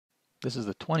This is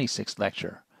the 26th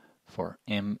lecture for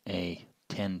MA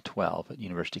 1012 at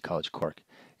University College Cork.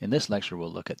 In this lecture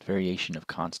we'll look at variation of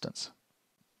constants.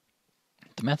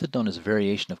 The method known as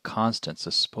variation of constants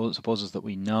supposes that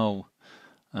we know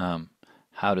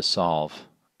how to solve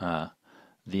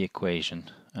the equation.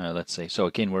 Let's say, so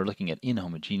again we're looking at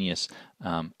inhomogeneous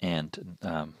and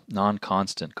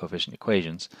non-constant coefficient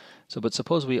equations. But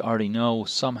suppose we already know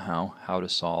somehow how to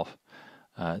solve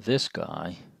this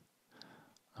guy,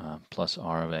 plus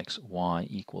r of x, y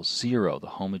equals 0, the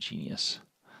homogeneous.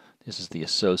 This is the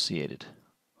associated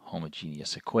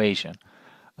homogeneous equation.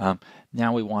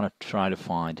 Now we want to try to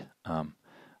find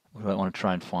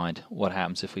what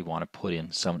happens if we want to put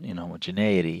in some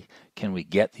inhomogeneity. Can we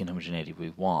get the inhomogeneity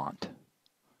we want?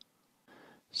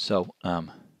 So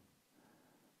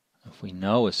if we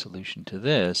know a solution to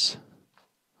this,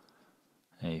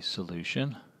 so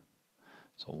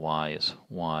y is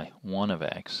y1 of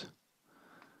x,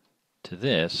 to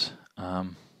this,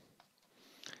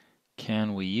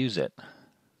 can we use it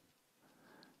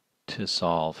to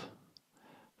solve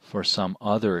for some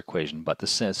other equation, but the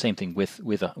same thing with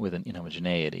an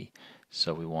inhomogeneity?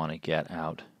 So we want to get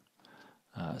out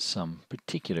some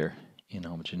particular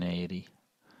inhomogeneity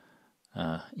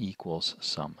equals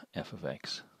some f of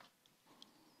x.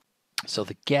 So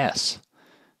the guess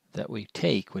that we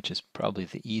take, which is probably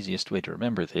the easiest way to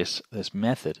remember this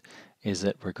method, is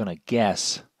that we're going to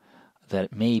guess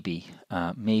that maybe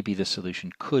the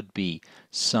solution could be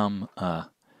some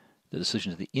the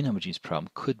solution to the inhomogeneous problem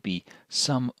could be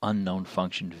some unknown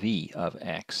function v of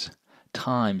x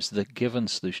times the given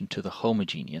solution to the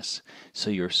homogeneous. So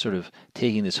you're sort of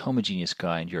taking this homogeneous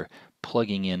guy and you're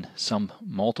plugging in some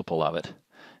multiple of it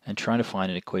and trying to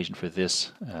find an equation for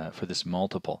this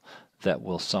multiple that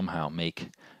will somehow make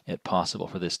it possible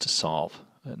for this to solve,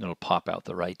 and it'll pop out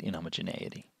the right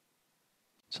inhomogeneity.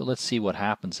 So let's see what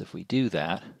happens if we do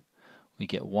that. We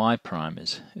get y prime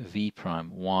is v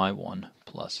prime y1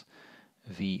 plus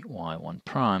v y1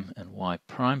 prime, and y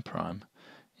prime prime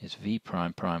is v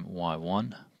prime prime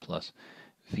y1 plus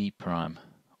v prime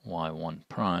y1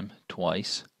 prime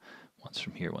twice, once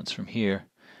from here,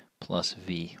 plus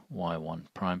v y1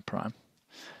 prime prime.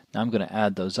 Now I'm going to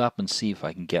add those up and see if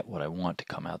I can get what I want to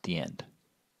come out the end.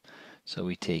 So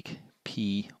we take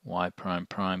p y prime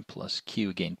prime plus q.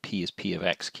 Again, p is p of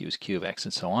x, q is q of x,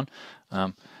 and so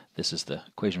on. This is the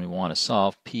equation we want to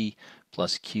solve, p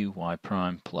plus q y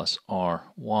prime plus r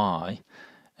y,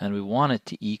 and we want it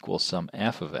to equal some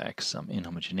f of x, some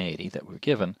inhomogeneity that we're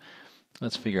given.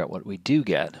 Let's figure out what we do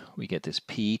get. We get this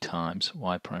p times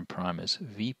y prime prime is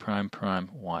v prime prime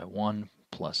y1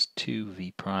 plus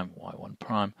 2v prime y1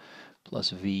 prime plus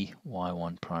v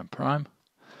y1 prime prime,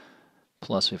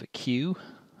 plus we have a q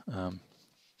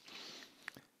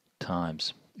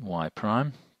times y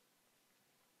prime,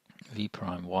 v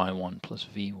prime y1 plus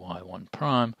v y1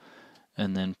 prime,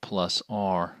 and then plus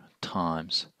r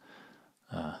times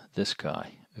this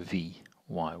guy, v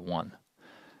y1.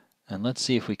 And let's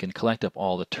see if we can collect up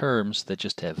all the terms that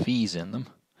just have v's in them.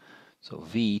 So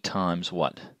v times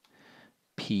what?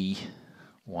 P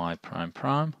y prime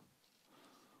prime,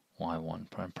 y1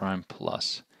 prime prime,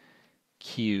 plus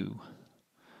q,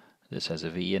 this has a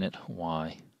v in it,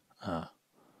 y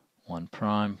 1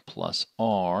 prime, plus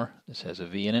r, this has a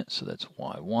v in it, so that's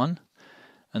y1.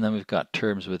 And then we've got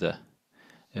terms with a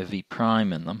v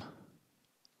prime in them.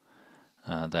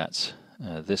 That's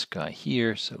this guy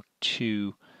here, so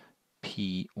 2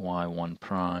 p y1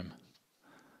 prime,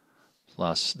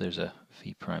 plus there's a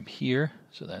v prime here,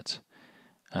 so that's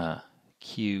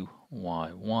q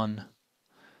y1.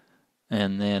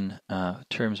 And then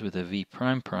terms with a v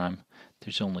prime prime,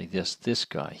 there's only this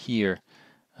guy here,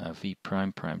 v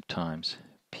prime prime times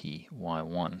p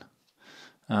y1.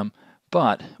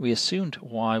 But we assumed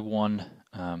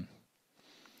y1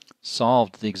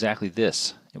 solved exactly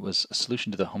this. It was a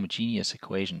solution to the homogeneous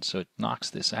equation, so it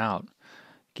knocks this out,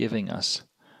 giving us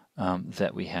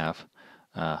that we have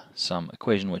some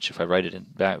equation which, if I write it in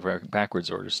backwards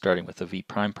order, starting with the v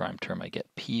prime prime term, I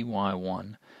get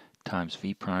py1 times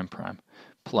v prime prime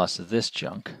plus this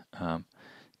junk,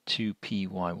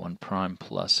 2py1 prime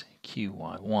plus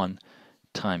qy1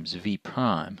 times v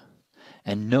prime,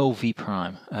 and no v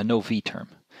prime, no v term,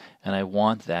 and I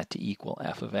want that to equal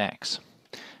f of x.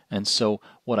 And so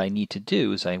what I need to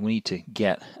do is I need to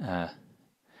get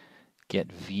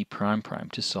v prime prime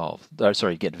to solve,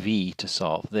 get v to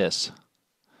solve this.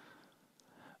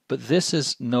 But this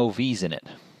is no v's in it.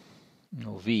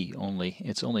 No v,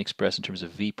 it's only expressed in terms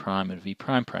of v prime and v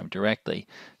prime prime directly.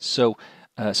 So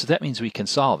that means we can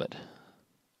solve it.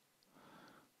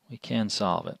 We can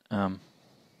solve it.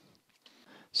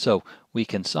 So we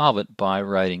can solve it by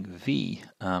writing v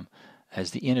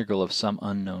as the integral of some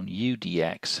unknown u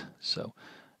dx. So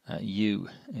u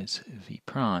is v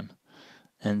prime.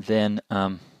 And then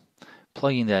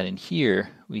plugging that in here,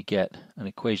 we get an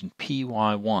equation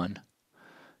py1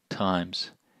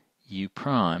 times u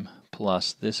prime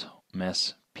plus this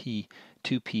mess p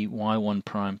 2py1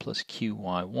 prime plus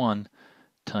qy1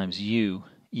 times u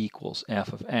equals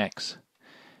f of x.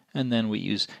 And then we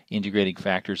use integrating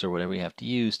factors or whatever we have to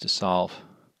use to solve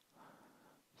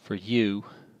for u.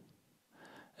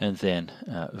 And then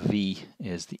v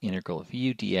is the integral of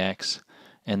u dx.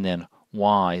 And then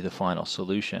y, the final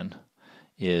solution,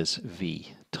 is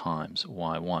v times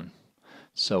y1.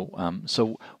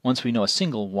 So once we know a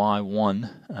single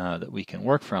y1 that we can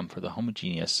work from for the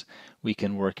homogeneous, we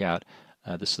can work out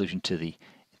the solution to the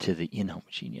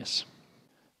inhomogeneous.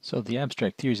 So the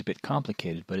abstract theory is a bit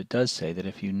complicated, but it does say that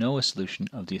if you know a solution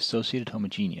of the associated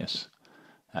homogeneous,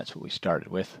 that's what we started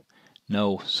with,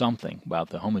 know something about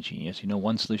the homogeneous, you know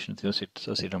one solution of the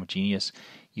associated homogeneous,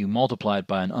 you multiply it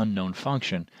by an unknown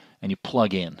function, and you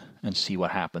plug in and see what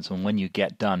happens. And when you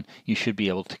get done, you should be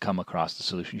able to come across the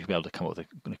solution. You should be able to come up with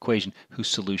an equation whose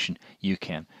solution you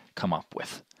can come up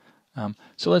with.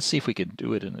 So let's see if we can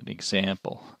do it in an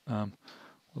example. We'll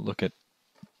look at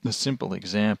the simple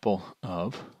example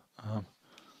of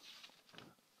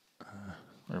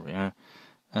where we are.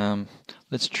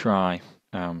 Let's try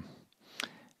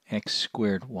x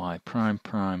squared y prime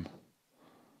prime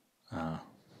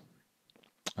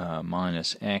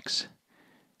minus x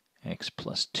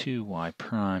plus 2y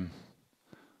prime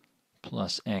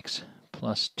plus x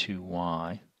plus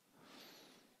 2y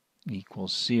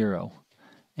equals 0.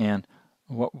 And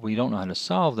we don't know how to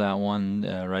solve that one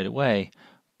right away,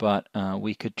 but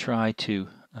we could try to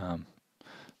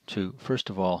first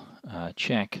of all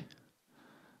check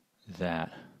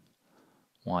that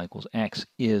y equals x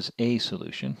is a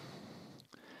solution,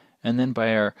 and then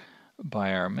by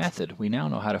our method we now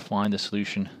know how to find the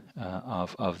solution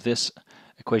of this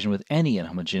equation with any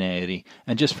inhomogeneity.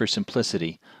 And just for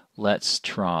simplicity, let's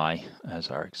try, as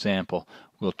our example,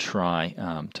 we'll try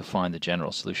to find the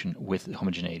general solution with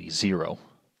homogeneity 0.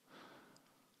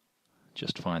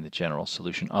 Just find the general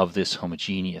solution of this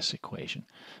homogeneous equation,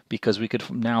 because we could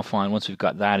now find, once we've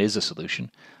got that is a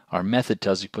solution, our method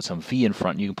tells you put some v in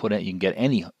front, you can get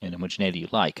any inhomogeneity you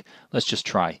like. Let's just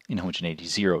try inhomogeneity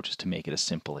 0 just to make it a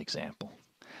simple example.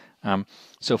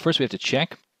 So first we have to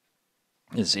check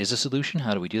this is a solution.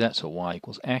 How do we do that? So y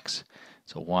equals x,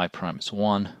 so y prime is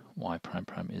 1, y prime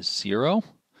prime is 0,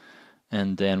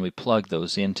 and then we plug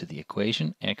those into the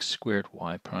equation, x squared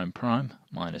y prime prime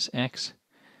minus x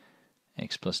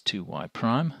plus 2y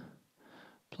prime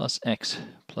plus x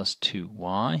plus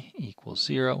 2y equals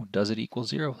 0. Does it equal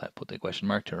 0? I put the question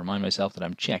mark to remind myself that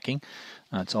I'm checking.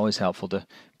 It's always helpful to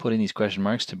put in these question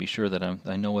marks to be sure that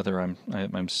I know whether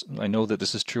I know that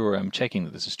this is true or I'm checking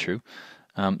that this is true.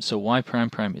 So y prime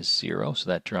prime is 0, so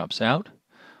that drops out.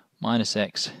 Minus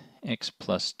x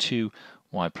plus 2,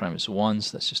 y prime is 1,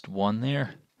 so that's just 1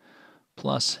 there.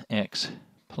 Plus x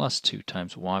plus 2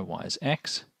 times y is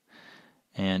x.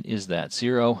 And is that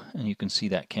 0? And you can see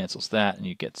that cancels that, and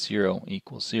you get 0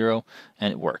 equals 0,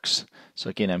 and it works. So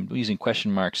again, I'm using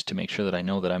question marks to make sure that I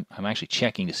know that I'm actually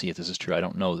checking to see if this is true. I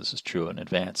don't know this is true in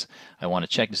advance. I want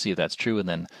to check to see if that's true, and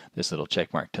then this little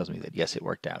check mark tells me that yes, it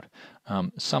worked out.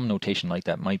 Some notation like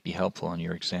that might be helpful on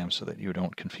your exam so that you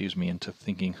don't confuse me into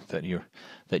thinking that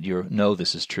you know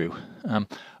this is true.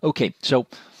 Okay, so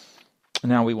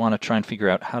now we want to try and figure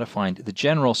out how to find the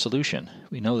general solution.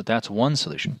 We know that that's one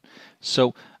solution.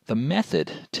 So the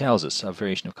method tells us, a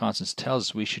variation of constants tells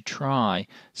us we should try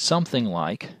something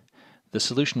like the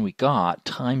solution we got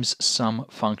times some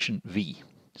function v.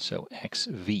 So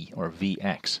xv or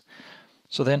vx.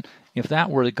 So then if that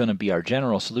were going to be our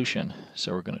general solution,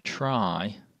 so we're going to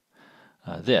try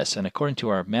this, and according to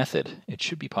our method, it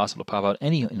should be possible to pop out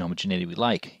any inhomogeneity we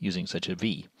like using such a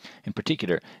v. In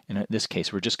particular, in this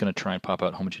case, we're just going to try and pop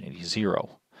out homogeneity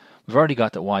 0. We've already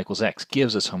got that y equals x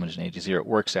gives us homogeneity 0. It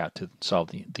works out to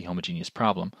solve the homogeneous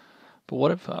problem. But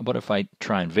what if I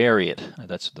try and vary it?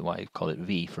 That's why I call it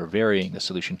v, for varying the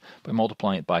solution by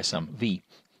multiplying it by some v.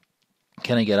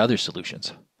 Can I get other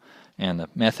solutions? And the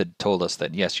method told us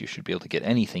that yes, you should be able to get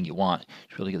anything you want. You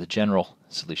should be able to get the general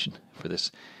solution for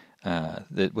this.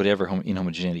 Whatever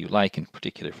inhomogeneity you like, in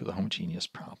particular for the homogeneous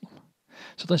problem.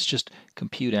 So let's just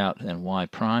compute out, and y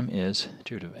prime is,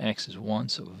 derivative of x is 1,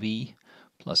 so v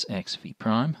plus x v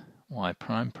prime. Y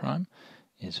prime prime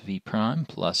is v prime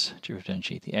plus,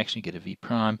 differentiate the x, you get a v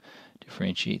prime.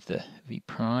 Differentiate the v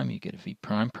prime, you get a v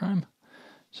prime prime.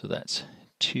 So that's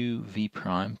 2v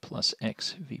prime plus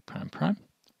x v prime prime.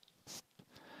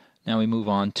 Now we move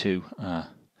on to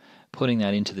putting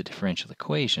that into the differential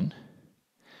equation.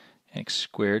 X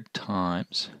squared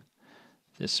times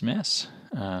this mess.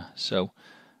 So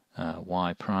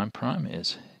y prime prime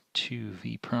is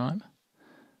 2v prime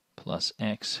plus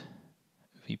x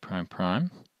v prime prime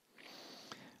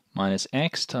minus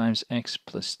x times x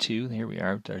plus 2. Here we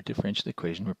are with our differential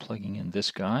equation. We're plugging in this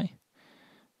guy,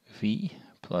 v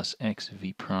plus x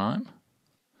v prime,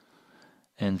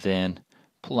 and then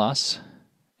plus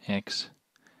x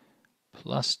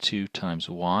plus 2 times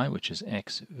y, which is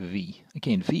xv.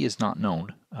 Again, v is not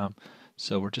known,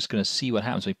 so we're just going to see what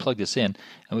happens. We plug this in,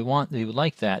 and we would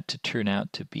like that to turn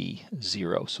out to be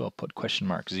 0. So I'll put question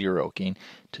mark 0 again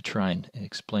to try and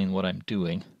explain what I'm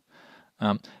doing.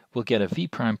 We'll get a v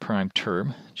prime prime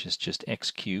term, which is just x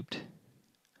cubed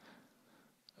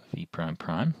v prime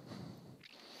prime.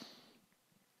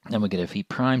 Then we get a v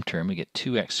prime term. We get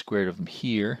 2x squared of them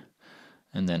here,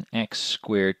 and then x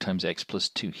squared times x plus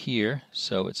 2 here.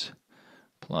 So it's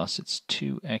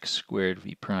 2x squared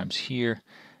v primes here,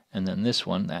 and then this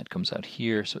one, that comes out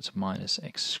here, so it's minus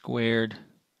x squared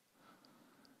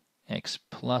x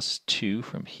plus 2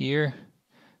 from here.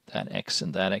 That x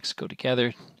and that x go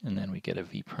together, and then we get a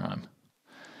v prime.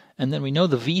 And then we know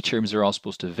the v terms are all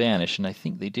supposed to vanish, and I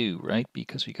think they do, right?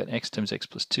 Because we got x times x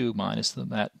plus 2 minus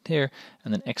that there,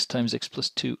 and then x times x plus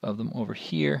 2 of them over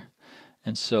here.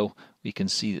 And so we can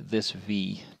see that this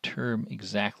v term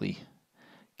exactly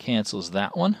cancels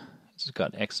that one. It's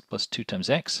got x plus 2 times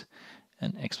x,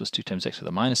 and x plus 2 times x with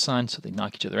a minus sign, so they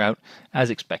knock each other out as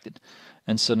expected.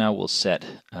 And so now we'll set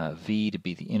v to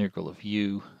be the integral of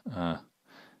u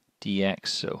dx,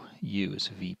 so u is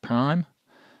v prime.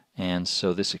 And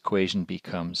so this equation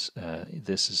becomes,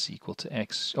 this is equal to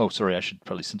x. Oh, sorry, I should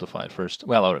probably simplify it first.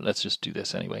 Well, all right, let's just do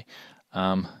this anyway.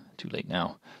 Too late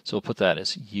now. So we'll put that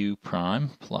as u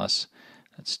prime plus,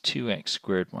 that's 2x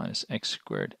squared minus x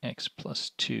squared x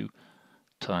plus 2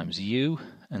 times u.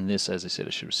 And this, as I said, I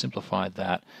should have simplified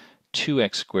that.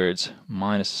 2x squareds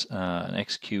minus an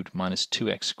x cubed minus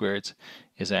 2x squareds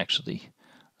is actually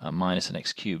minus an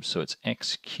x cubed, so it's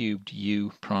x cubed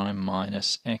u prime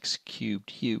minus x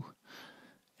cubed u,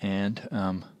 and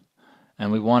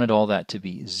we wanted all that to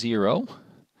be 0,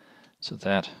 so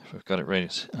that, if I've got it right,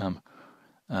 is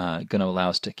going to allow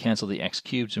us to cancel the x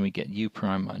cubes, and we get u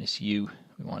prime minus u.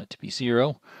 We want it to be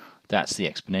 0. That's the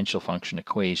exponential function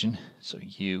equation, so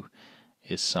u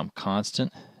is some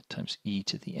constant times e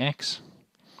to the x.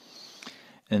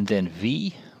 And then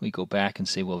v, we go back and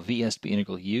say, well, v has to be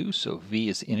integral u, so v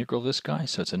is the integral of this guy,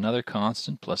 so it's another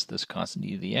constant plus this constant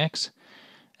e to the x.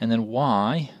 And then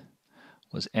y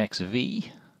was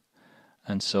xv,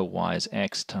 and so y is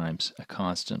x times a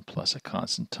constant plus a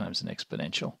constant times an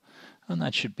exponential. And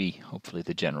that should be, hopefully,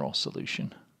 the general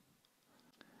solution.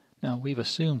 Now, we've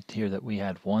assumed here that we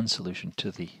had one solution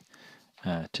to the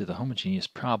homogeneous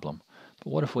problem,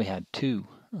 but what if we had two?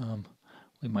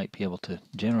 We might be able to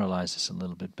generalize this a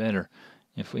little bit better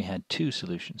if we had two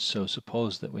solutions. So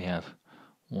suppose that we have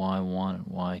y1 and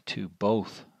y2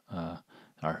 both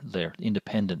their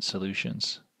independent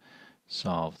solutions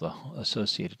solve the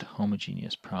associated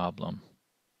homogeneous problem.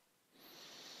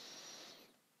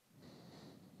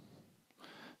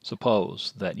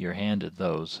 Suppose that you're handed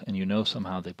those and you know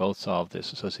somehow they both solve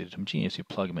this associated homogeneous. You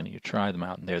plug them in and you try them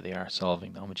out, and there they are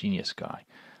solving the homogeneous guy.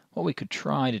 What we could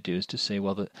try to do is to say,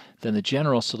 well, then the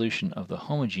general solution of the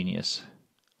homogeneous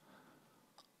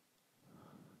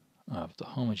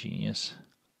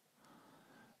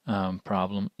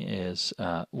problem is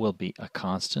will be a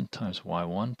constant times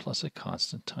y1 plus a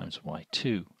constant times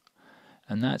y2,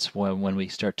 and that's why when we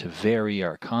start to vary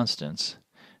our constants,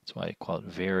 that's why I call it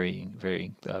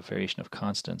variation of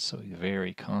constants. So we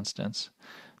vary constants.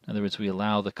 In other words, we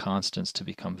allow the constants to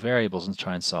become variables and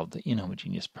try and solve the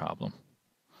inhomogeneous problem.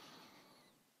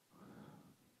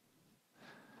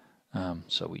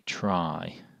 So we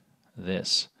try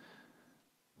this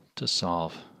to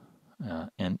solve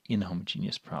an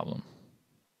inhomogeneous problem.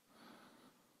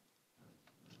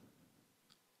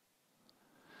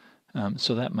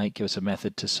 So that might give us a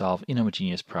method to solve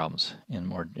inhomogeneous problems in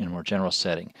a more general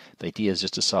setting. The idea is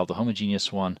just to solve the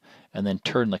homogeneous one and then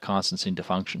turn the constants into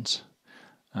functions,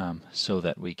 so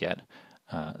that we get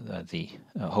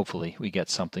hopefully we get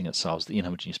something that solves the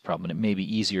inhomogeneous problem. And it may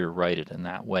be easier to write it in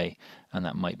that way, and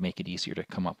that might make it easier to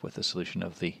come up with a solution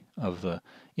of the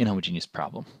inhomogeneous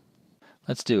problem.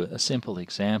 Let's do a simple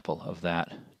example of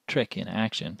that trick in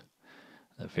action,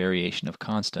 the variation of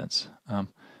constants.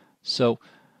 So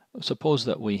suppose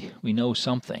that we know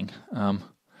something.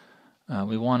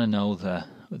 We want to know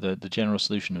the general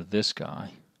solution of this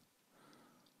guy.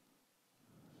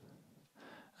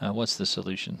 what's the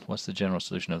solution? What's the general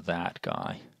solution of that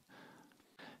guy?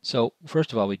 So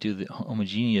first of all, we do the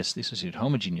associated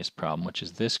homogeneous problem, which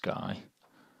is this guy,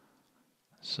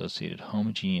 associated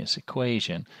homogeneous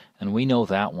equation, and we know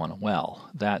that one well.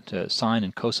 That sine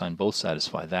and cosine both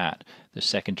satisfy that. The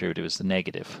second derivative is the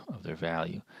negative of their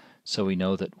value. So we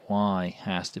know that y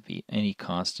has to be any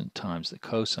constant times the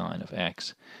cosine of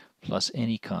x plus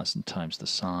any constant times the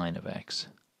sine of x.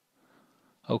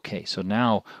 Okay, so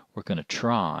now we're going to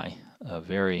try a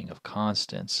varying of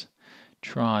constants.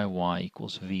 Try y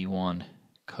equals v1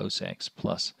 cos x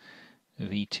plus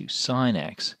v2 sine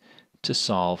x to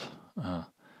solve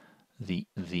the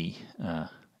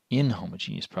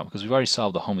inhomogeneous problem, because we've already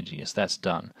solved the homogeneous. That's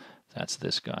done. That's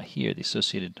this guy here. The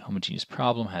associated homogeneous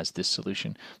problem has this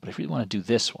solution, but if we want to do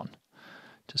this one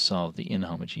to solve the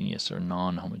inhomogeneous or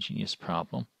non-homogeneous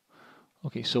problem,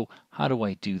 okay, so how do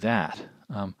I do that?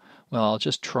 Well, I'll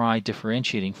just try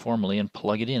differentiating formally and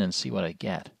plug it in and see what I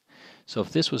get. So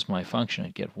if this was my function,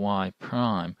 I'd get y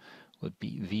prime would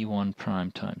be v1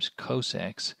 prime times cos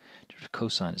x.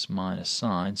 Cosine is minus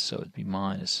sine, so it'd be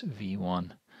minus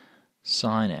v1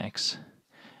 sine x.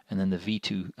 And then the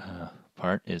v2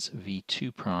 part is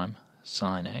v2 prime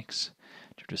sine x.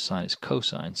 Sine is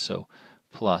cosine, so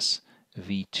plus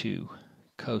v2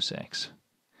 cos x.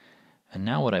 And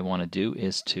now what I want to do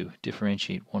is to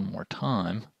differentiate one more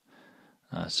time.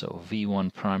 So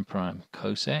v1 prime prime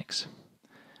cos x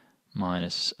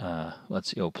minus, let's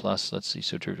see,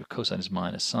 so derivative of cosine is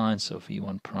minus sine, so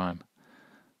v1 prime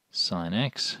sine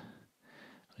x.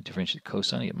 I differentiate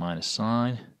cosine, I get minus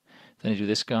sine. Then I do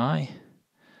this guy,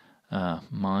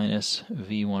 minus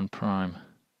v1 prime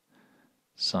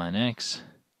sine x,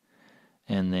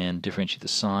 and then differentiate the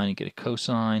sine and get a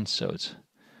cosine, so it's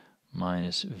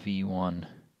minus v1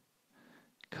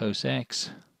 cos x.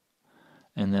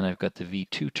 And then I've got the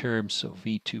v2 terms, so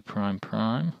v2 prime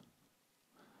prime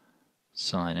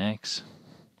sine x.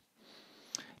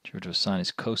 Derivative of sine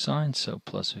is cosine, so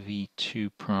plus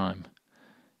v2 prime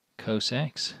cos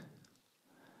x.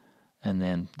 And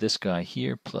then this guy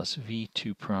here plus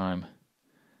v2 prime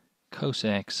cos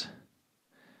x.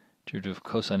 Derivative of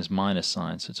cosine is minus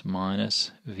sine, so it's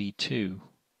minus v2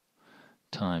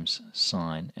 times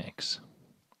sine x.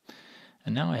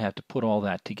 And now I have to put all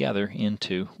that together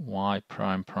into y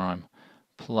prime prime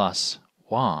plus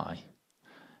y,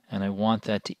 and I want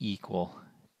that to equal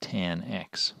tan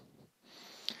x.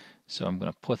 So I'm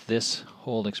going to put this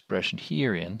whole expression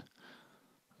here in,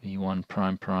 v1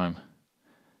 prime prime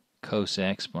cos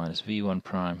x minus v1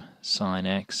 prime sine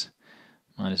x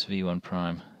minus v1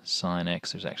 prime sine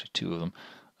x, there's actually two of them,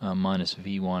 minus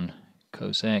v1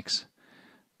 cos x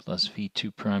plus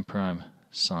v2 prime prime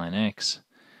sine x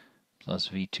plus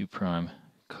v2 prime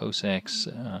cos x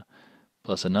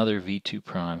plus another v2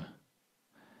 prime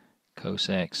cos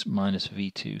x minus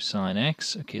v2 sine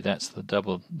x. Okay, that's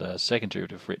the second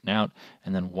derivative written out,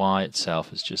 and then y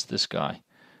itself is just this guy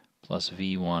plus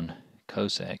v1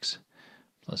 cos x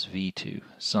plus v2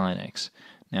 sine x.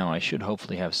 Now I should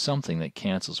hopefully have something that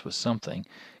cancels with something.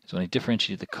 So when I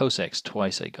differentiated the cos x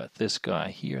twice, I got this guy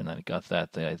here, and then I got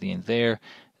that at the end there,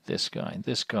 this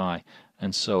guy,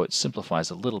 and so it simplifies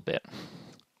a little bit.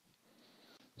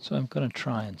 So I'm going to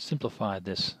try and simplify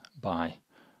this by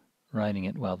writing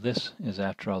it, well, this is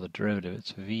after all the derivative,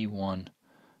 it's v1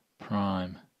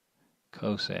 prime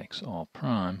cos x all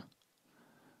prime,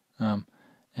 and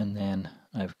then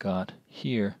I've got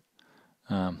here,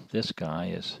 this guy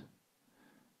is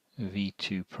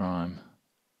v2 prime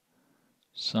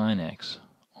sine x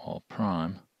all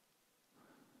prime.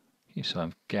 Okay, so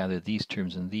I've gathered these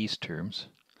terms and these terms,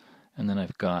 and then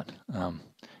I've got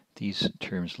these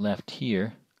terms left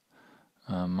here,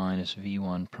 minus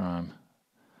v1 prime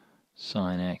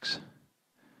sine x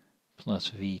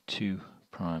plus v2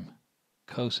 prime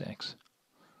cos x.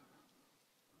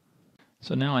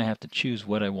 So now I have to choose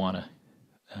what I want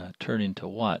to turn into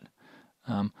what.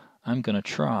 I'm going to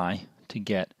try to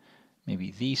get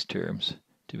maybe these terms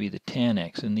to be the tan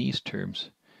x and these terms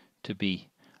to be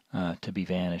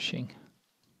vanishing.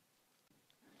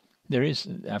 There is,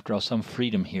 after all, some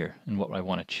freedom here in what I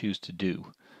want to choose to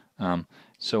do.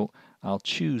 So I'll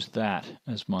choose that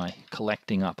as my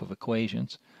collecting up of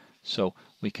equations. So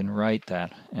we can write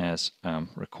that as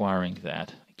requiring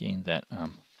that, again, that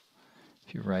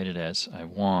if you write it as I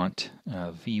want,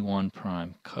 v1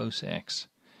 prime cos x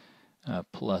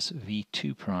plus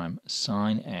v2 prime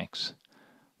sine x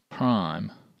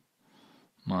prime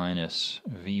minus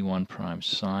v1 prime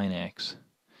sine x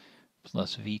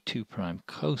plus v2 prime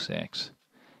cos x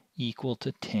equal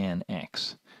to tan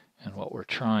x. And what we're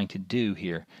trying to do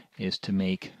here is to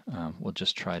make, we'll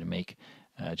just try to make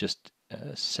just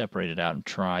separate it out and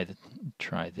try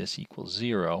this equals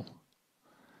 0,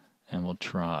 and we'll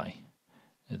try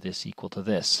this equal to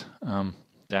this.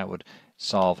 That would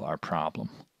solve our problem.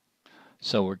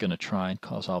 So we're going to try and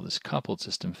solve this coupled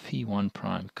system, v1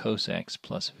 prime cos x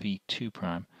plus v2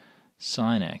 prime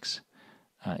sine x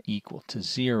equal to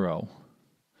 0.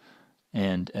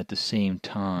 And at the same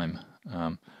time,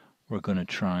 we're going to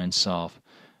try and solve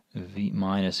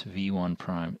minus v1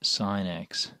 prime sine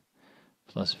x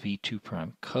plus v2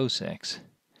 prime cos x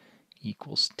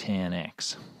equals tan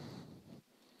x.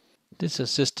 This is a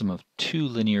system of two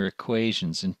linear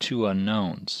equations and two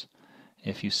unknowns.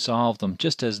 If you solve them,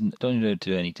 just as don't need to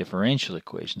do any differential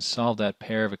equations, solve that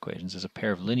pair of equations as a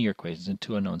pair of linear equations and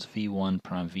two unknowns, v1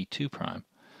 prime, v2 prime.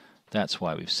 That's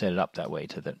why we've set it up that way,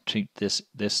 to treat this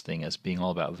thing as being all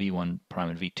about v1 prime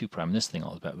and v2 prime, and this thing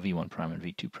all about v1 prime and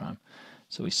v2 prime.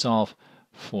 So we solve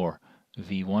for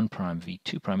v1 prime,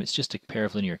 v2 prime. It's just a pair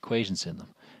of linear equations in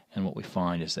them. And what we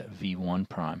find is that v1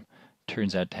 prime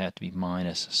turns out to have to be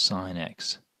minus sine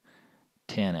x,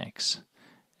 tan x,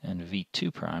 and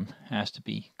v2 prime has to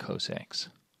be cos x.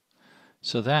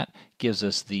 So that gives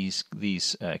us these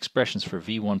expressions for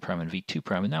v1 prime and v2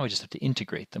 prime, and now we just have to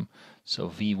integrate them. So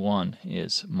v1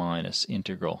 is minus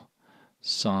integral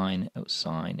sine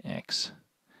x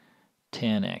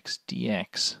tan x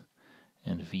dx,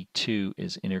 and v2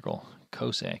 is integral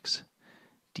cos x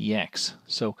dx.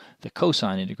 So the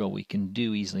cosine integral we can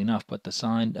do easily enough, but the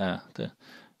sine,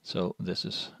 so this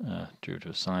is derivative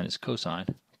of sine is cosine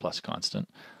plus constant.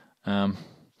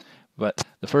 But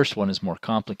the first one is more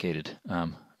complicated.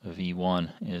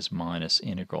 v1 is minus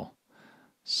integral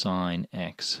sine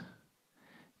x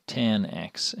tan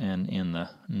x, and in the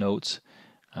notes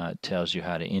it tells you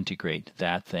how to integrate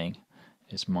that thing.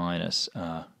 It's minus,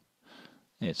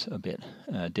 it's a bit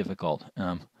difficult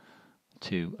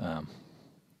to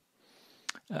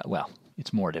well,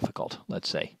 it's more difficult, let's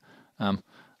say.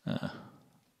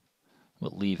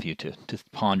 We'll leave you to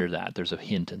ponder that. There's a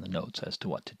hint in the notes as to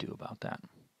what to do about that.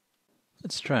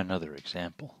 Let's try another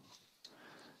example.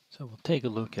 So we'll take a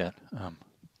look at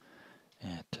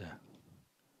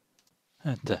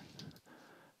the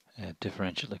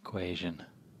differential equation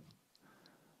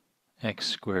x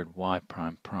squared y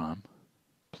prime prime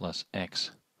plus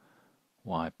x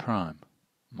y prime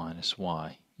minus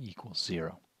y equals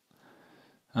 0.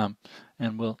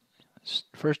 And we'll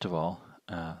first of all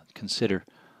consider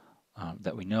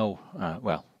that we know,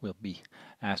 well, we'll be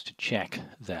asked to check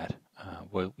that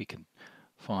we can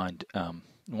find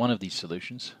one of these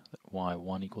solutions, that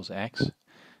y1 equals x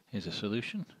is a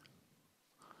solution,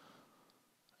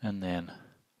 and then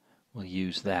we'll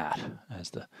use that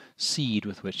as the seed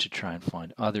with which to try and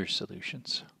find other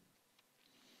solutions.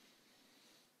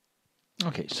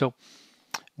 Okay, so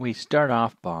we start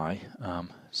off by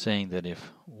saying that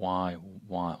if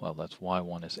well, that's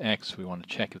y1 is x, we want to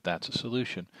check if that's a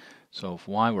solution. So if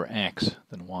y were x,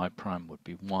 then y prime would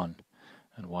be 1,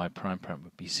 and y prime prime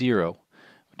would be 0. We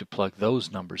have to plug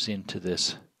those numbers into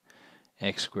this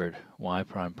x squared y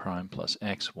prime prime plus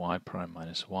x y prime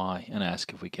minus y, and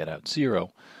ask if we get out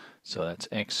 0. So that's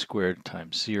x squared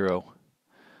times 0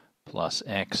 plus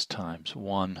x times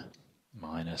 1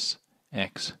 minus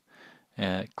x.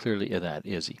 Clearly that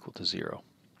is equal to 0.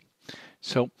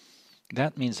 So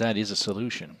that means that is a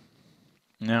solution.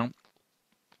 Now,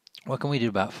 what can we do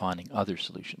about finding other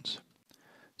solutions?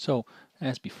 So,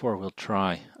 as before, we'll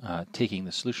try taking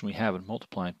the solution we have and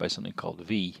multiplying it by something called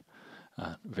v,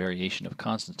 variation of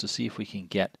constants, to see if we can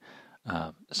get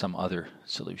some other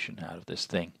solution out of this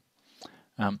thing.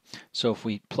 So if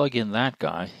we plug in that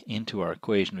guy into our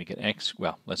equation, we get x,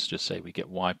 well, let's just say we get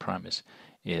y prime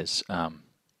is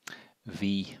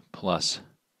v plus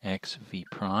x v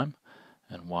prime,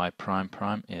 and y prime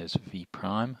prime is v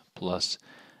prime plus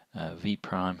v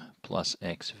prime plus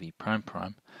x v prime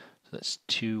prime. So that's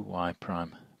 2y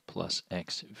prime plus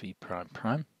x v prime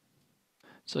prime.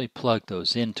 So we plug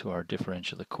those into our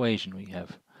differential equation. We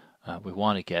have we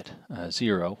want to get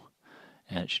 0,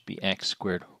 and it should be x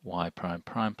squared y prime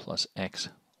prime plus x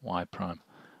y prime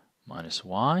minus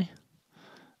y,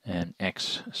 and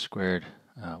x squared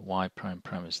y prime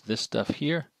prime is this stuff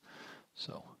here,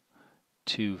 so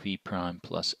 2v prime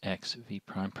plus x v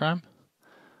prime prime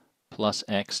plus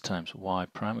x times y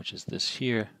prime, which is this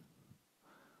here,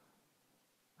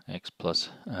 x plus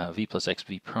v plus x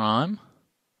v prime,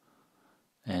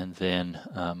 and then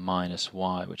minus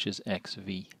y, which is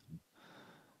xv.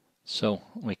 So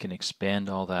we can expand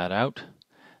all that out.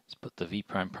 Let's put the v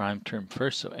prime prime term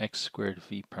first, so x squared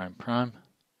v prime prime,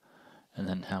 and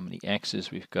then how many x's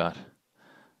we've got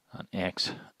on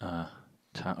x,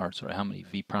 or sorry, how many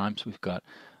v primes we've got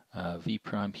v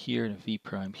prime here and a v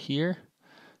prime here.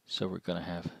 So we're going to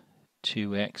have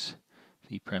 2x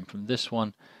v prime from this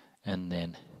one, and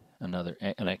then another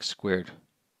an x squared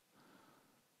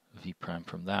v prime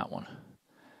from that one.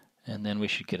 And then we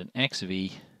should get an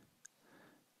xv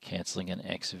canceling an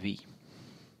xv.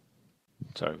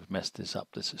 Sorry, we've messed this up.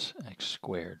 This is x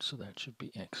squared, so that should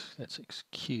be x. That's x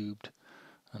cubed,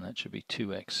 and that should be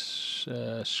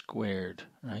 2x squared,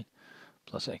 right?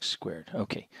 Plus x squared.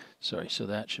 Okay, sorry, so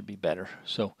that should be better.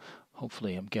 So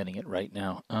hopefully I'm getting it right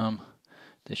now.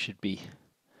 This should be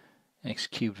x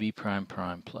cubed v prime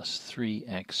prime plus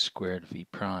 3x squared v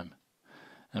prime.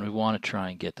 And we want to try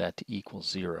and get that to equal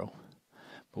 0.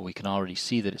 But we can already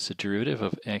see that it's a derivative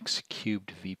of x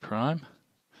cubed v prime.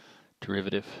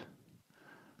 Derivative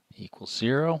equals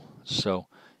 0. So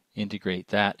integrate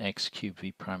that. X cubed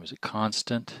v prime is a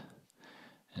constant.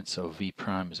 And so v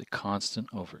prime is a constant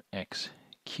over x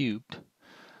cubed.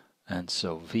 And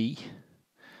so v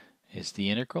is the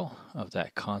integral of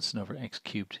that constant over x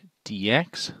cubed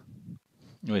dx,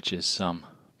 which is some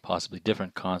possibly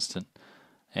different constant,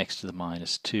 x to the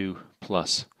minus 2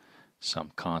 plus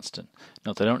some constant.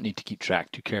 Note that I don't need to keep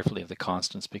track too carefully of the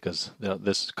constants, because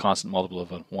this constant multiple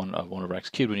of 1 over x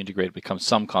cubed when integrated becomes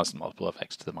some constant multiple of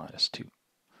x to the minus 2.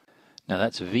 Now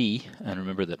that's v, and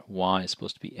remember that y is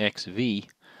supposed to be xv,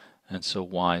 and so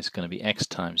y is going to be x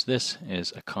times this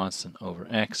is a constant over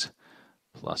x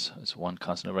plus, it's one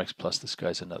constant over x plus this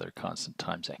guy's another constant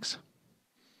times x.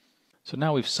 So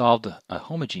now we've solved a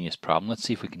homogeneous problem. Let's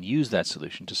see if we can use that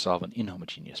solution to solve an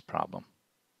inhomogeneous problem.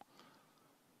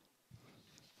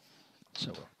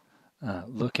 So we'll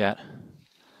look at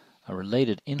a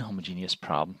related inhomogeneous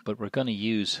problem, but we're going to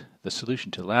use the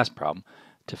solution to the last problem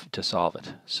to solve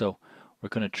it. So we're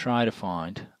going to try to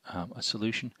find a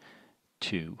solution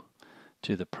to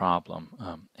the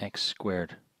problem x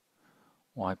squared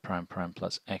y prime prime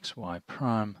plus xy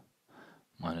prime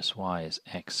minus y is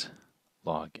x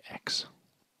log x.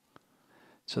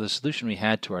 So the solution we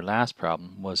had to our last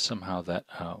problem was somehow that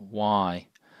y,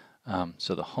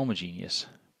 so the homogeneous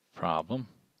problem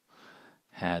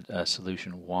had a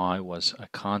solution y was a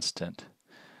constant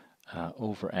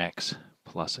over x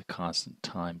plus a constant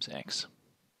times x.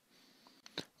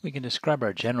 We can describe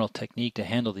our general technique to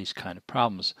handle these kind of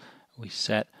problems. We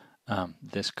set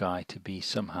this guy to be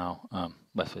somehow,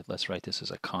 let's write this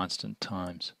as a constant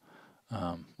times,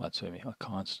 let's say a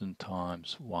constant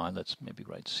times y, let's maybe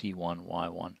write c1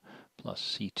 y1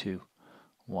 plus c2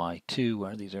 y2,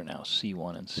 where these are now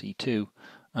c1 and c2.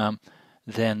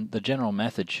 Then the general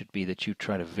method should be that you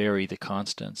try to vary the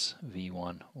constants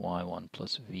v1 y1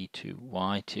 plus v2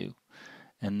 y2,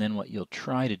 and then what you'll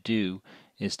try to do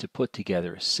is to put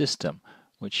together a system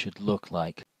which should look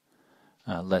like,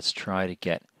 let's try to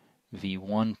get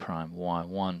v1 prime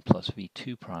y1 plus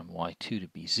v2 prime y2 to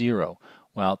be 0,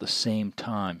 while at the same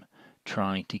time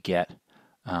trying to get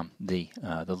the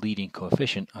leading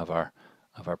coefficient of our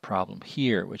problem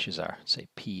here, which is our, say,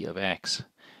 p of x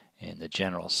in the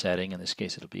general setting. In this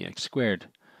case it'll be x squared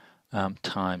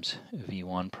times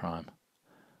v1 prime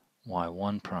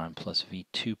y1 prime plus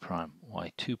v2 prime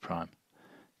y2 prime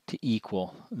to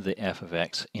equal the f of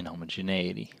x in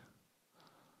homogeneity.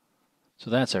 So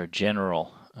that's our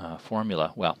general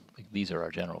formula. Well, these are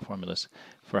our general formulas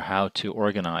for how to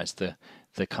organize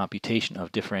the computation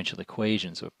of differential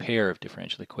equations, or a pair of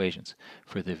differential equations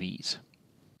for the v's.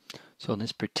 So in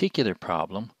this particular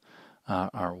problem,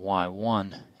 our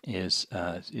y1 is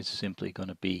simply going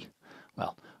to be,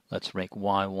 well, let's make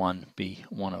y1 be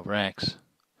 1 over x,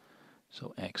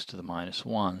 so x to the minus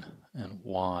 1, and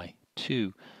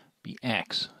y2 be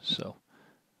x. So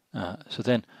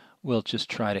then we'll just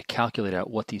try to calculate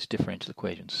out what these differential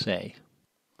equations say.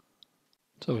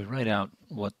 So we write out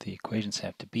what the equations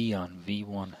have to be on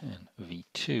v1 and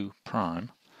v2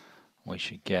 prime. We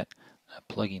should get,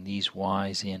 plugging these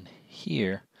y's in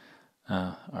here,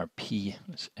 our p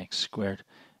is x squared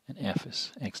and f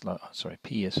is x log,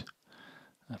 p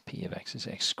of x is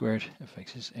x squared, f of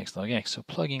x is x log x. So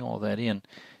plugging all that in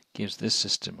gives this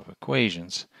system of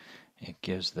equations. It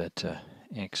gives that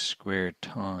x squared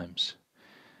times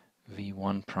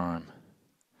v1 prime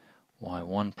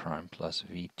y1 prime plus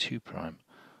v2 prime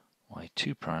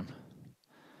y2 prime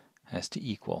has to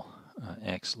equal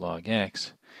x log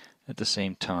x. At the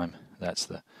same time, that's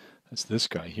this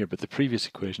guy here, but the previous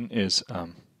equation is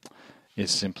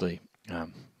simply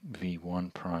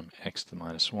v1 prime x to the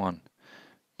minus 1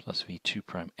 plus v2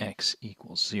 prime x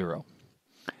equals 0.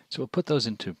 So we'll put those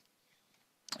into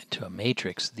a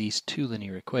matrix, these two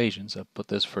linear equations. I'll put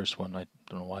this first one, I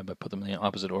don't know why, but I put them in the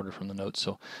opposite order from the notes,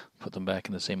 so put them back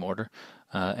in the same order.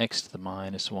 X to the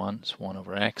minus 1 is 1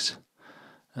 over x,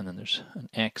 and then there's an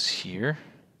x here,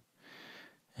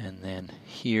 and then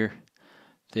here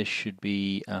this should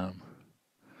be, well,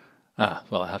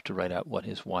 I have to write out what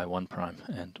is y1 prime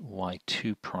and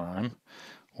y2 prime.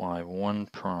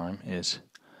 y1 prime is,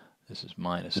 this is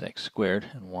minus x squared,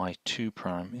 and y2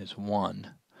 prime is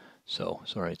 1. So,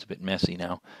 sorry, it's a bit messy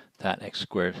now. That x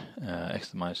squared, x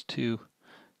to the minus 2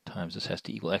 times this has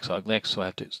to equal x log x, so I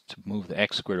have to move the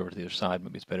x squared over to the other side.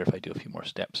 Maybe it's better if I do a few more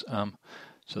steps.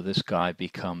 So this guy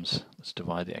becomes, let's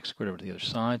divide the x squared over to the other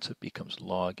side, so it becomes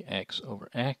log x over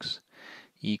x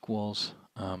equals,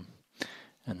 and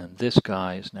then this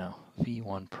guy is now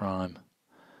v1 prime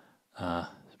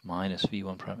minus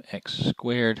v1 prime x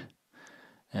squared,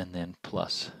 and then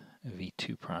plus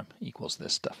v2 prime equals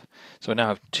this stuff. So I now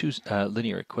have two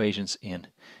linear equations in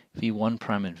v1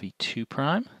 prime and v2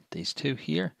 prime, these two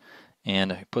here,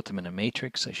 and I put them in a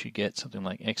matrix. I should get something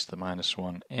like x to the minus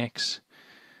 1 x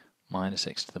minus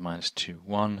x to the minus 2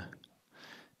 1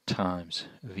 times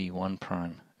v1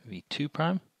 prime v2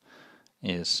 prime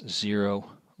is 0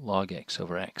 log x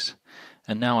over x.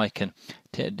 And now I can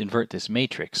invert this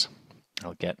matrix.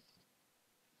 I'll get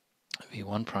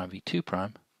v1 prime v2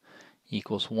 prime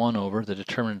equals 1 over the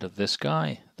determinant of this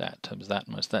guy, that times that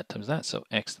minus that times that, so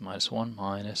x to the minus 1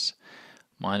 minus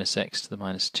x to the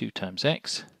minus 2 times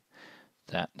x,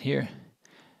 that here,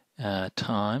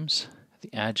 times the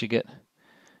adjugate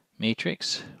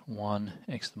matrix, 1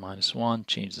 x to the minus 1,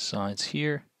 change the signs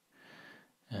here,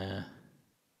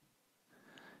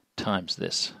 times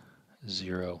this,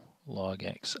 0 log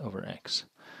x over x.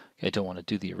 Okay, I don't want to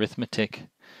do the arithmetic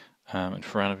in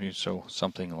front of you, so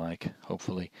something like,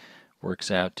 hopefully,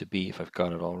 works out to be, if I've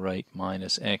got it all right,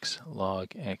 minus x log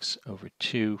x over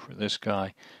 2 for this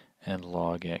guy, and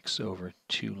log x over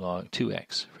 2 log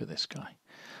 2x for this guy.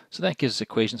 So that gives us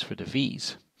equations for the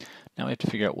v's. Now we have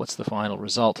to figure out what's the final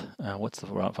result. What's the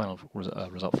final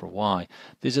result for y?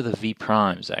 These are the v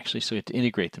primes, actually, so we have to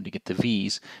integrate them to get the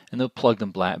v's, and they'll plug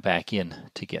them back in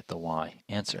to get the y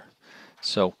answer.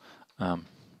 So,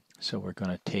 so we're going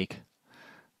to take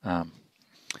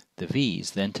the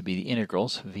v's then to be the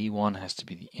integrals. v1 has to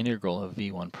be the integral of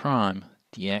v1 prime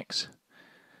dx.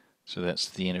 So that's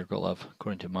the integral of,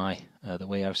 according to my the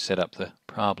way I've set up the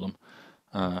problem.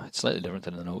 It's slightly different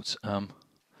than the notes.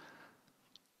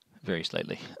 Very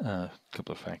slightly, a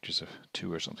couple of factors of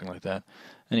 2 or something like that.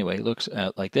 Anyway, it looks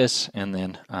like this, and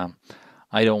then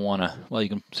I don't want to, well, you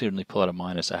can certainly pull out a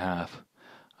minus a half.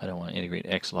 I don't want to integrate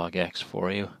x log x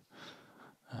for you.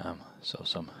 So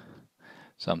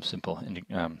some simple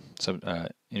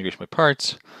integration by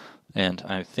parts, and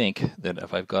I think that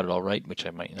if I've got it all right, which I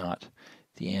might not,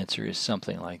 the answer is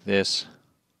something like this,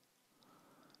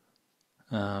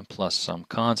 plus some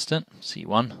constant,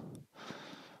 c1,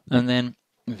 and then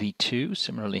v2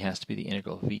 similarly has to be the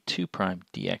integral of v2 prime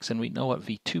dx, and we know what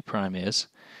v2 prime is.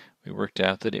 We worked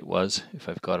out that it was, if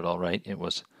I've got it all right, it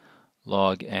was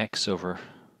log x over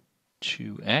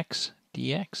 2x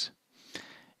dx.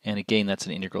 And again, that's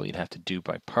an integral you'd have to do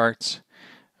by parts,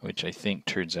 which I think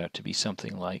turns out to be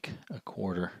something like a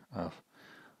quarter of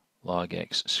log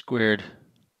x squared,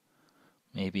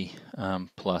 maybe,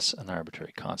 plus an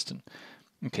arbitrary constant.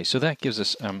 Okay, so that gives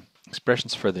us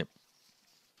expressions for the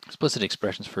explicit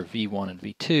expressions for v1 and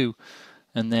v2,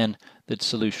 and then the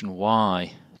solution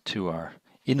y to our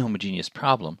inhomogeneous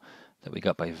problem that we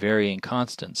got by varying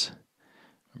constants.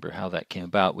 Remember how that came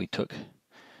about? We took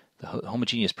the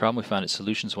homogeneous problem, we found its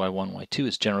solutions y1, y2.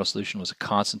 Its general solution was a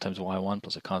constant times y1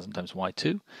 plus a constant times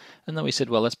y2. And then we said,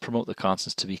 well, let's promote the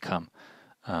constants to become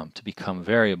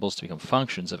variables, to become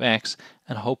functions of x,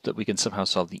 and hope that we can somehow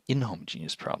solve the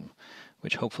inhomogeneous problem,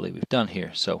 which hopefully we've done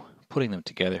here. So putting them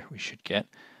together, we should get,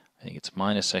 I think it's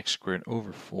minus x squared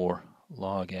over 4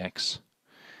 log x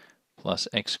plus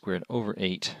x squared over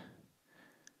 8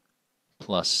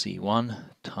 plus c1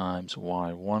 times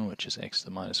y1, which is x to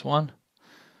the minus 1,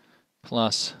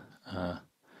 plus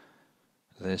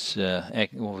this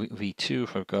v2,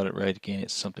 if I've got it right, again,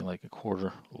 it's something like a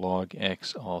quarter log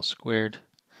x all squared,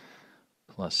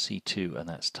 plus c2, and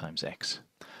that's times x.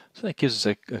 So that gives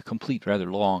us a complete,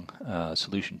 rather long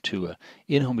solution to an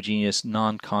inhomogeneous,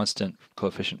 non-constant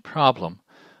coefficient problem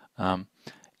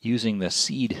using the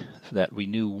seed that we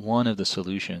knew one of the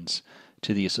solutions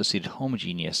to the associated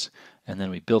homogeneous, and then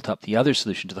we built up the other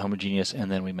solution to the homogeneous,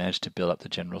 and then we managed to build up the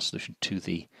general solution to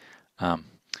the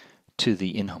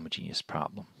inhomogeneous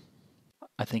problem.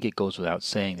 I think it goes without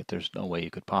saying that there's no way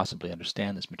you could possibly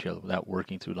understand this material without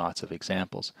working through lots of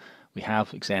examples. We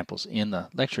have examples in the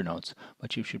lecture notes,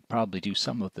 but you should probably do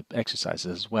some of the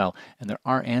exercises as well, and there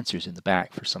are answers in the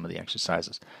back for some of the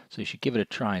exercises. So you should give it a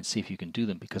try and see if you can do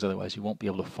them, because otherwise you won't be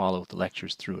able to follow the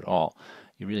lectures through at all.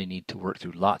 You really need to work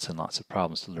through lots and lots of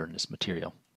problems to learn this material.